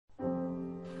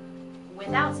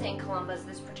Without St. Columba's,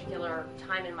 this particular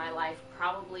time in my life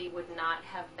probably would not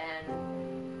have been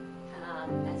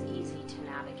as easy to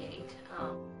navigate.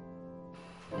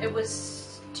 It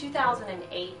was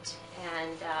 2008,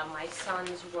 and my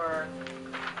sons were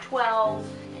 12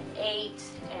 and 8,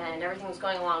 and everything was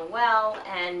going along well,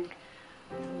 and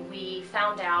we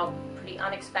found out pretty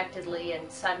unexpectedly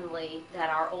and suddenly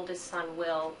that our oldest son,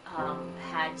 Will,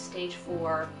 had stage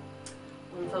 4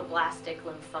 lymphoblastic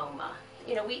lymphoma.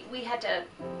 You know, we had to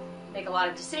make a lot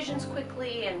of decisions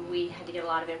quickly, and we had to get a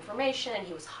lot of information, and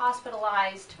he was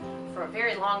hospitalized for a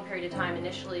very long period of time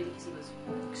initially because he was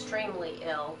extremely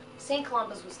ill. St.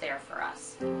 Columba's was there for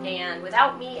us, and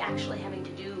without me actually having to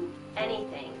do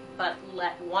anything but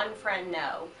let one friend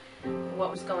know what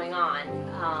was going on,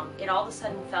 it all of a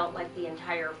sudden felt like the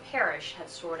entire parish had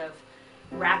sort of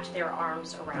wrapped their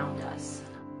arms around us.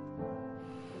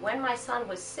 When my son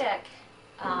was sick,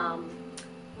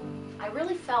 I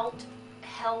really felt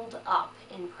held up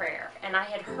in prayer, and I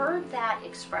had heard that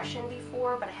expression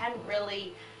before, but I hadn't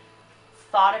really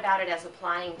thought about it as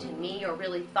applying to me, or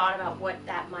really thought about what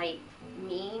that might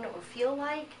mean or feel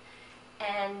like.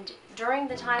 And during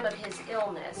the time of his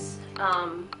illness,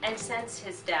 and since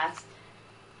his death,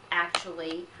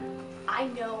 actually, I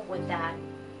know what that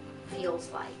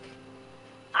feels like.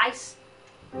 I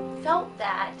felt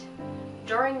that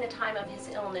during the time of his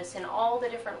illness in all the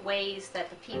different ways that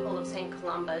the people of St.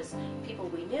 Columba's, people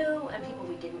we knew and people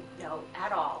we didn't know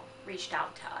at all, reached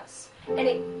out to us. And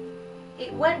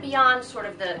it went beyond sort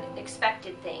of the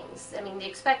expected things. I mean, the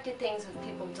expected things of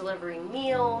people delivering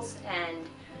meals and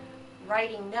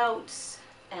writing notes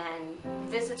and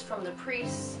visits from the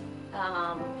priests.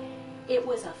 It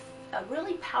was a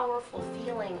really powerful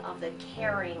feeling of the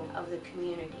caring of the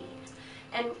community.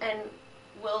 And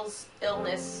Will's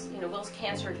illness, Will's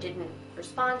cancer didn't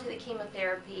respond to the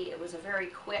chemotherapy. It was a very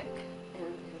quick,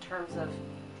 in terms of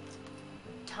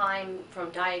time from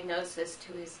diagnosis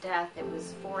to his death, it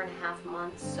was 4.5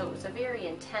 months. So it was a very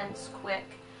intense, quick,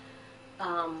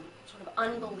 sort of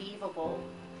unbelievable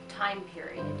time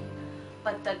period.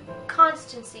 But the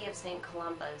constancy of St.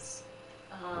 Columba's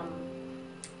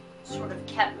sort of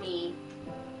kept me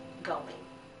going.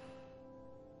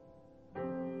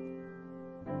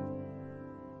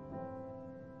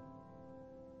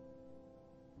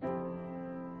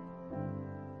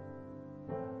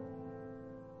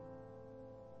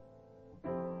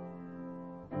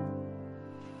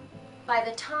 By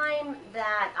the time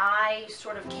that I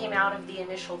sort of came out of the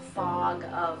initial fog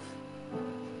of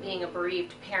being a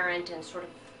bereaved parent and sort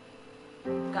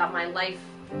of got my life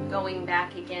going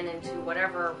back again into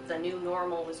whatever the new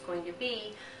normal was going to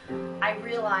be, I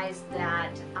realized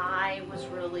that I was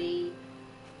really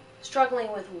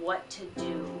struggling with what to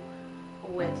do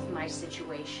with my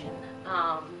situation.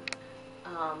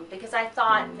 Because I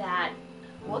thought that,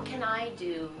 what can I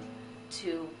do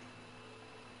to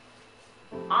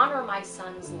honor my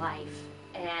son's life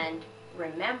and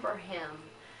remember him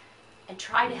and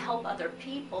try to help other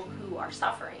people who are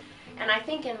suffering? And I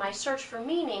think in my search for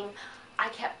meaning, I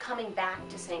kept coming back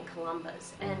to St.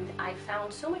 Columba's, and I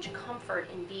found so much comfort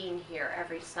in being here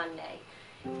every Sunday.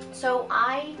 So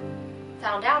I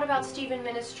found out about Stephen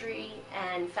Ministry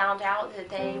and found out that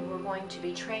they were going to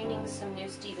be training some new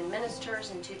Stephen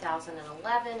ministers in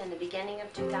 2011, in the beginning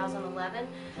of 2011.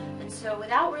 And so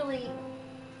without really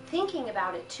thinking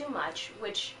about it too much,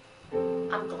 which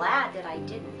I'm glad that I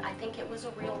didn't. I think it was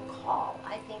a real call.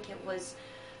 I think it was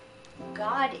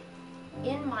God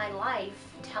in my life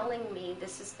telling me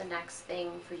this is the next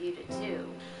thing for you to do.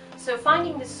 So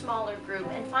finding this smaller group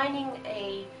and finding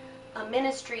a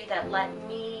ministry that let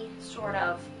me sort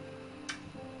of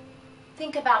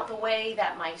think about the way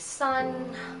that my son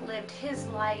lived his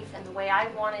life and the way I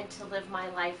wanted to live my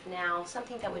life now,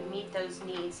 something that would meet those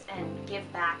needs and give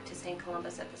back to St.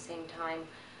 Columba's at the same time,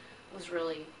 was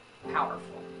really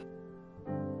powerful.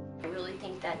 I really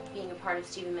think that being a part of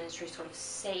Stephen Ministry sort of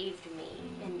saved me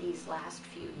in these last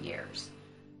few years.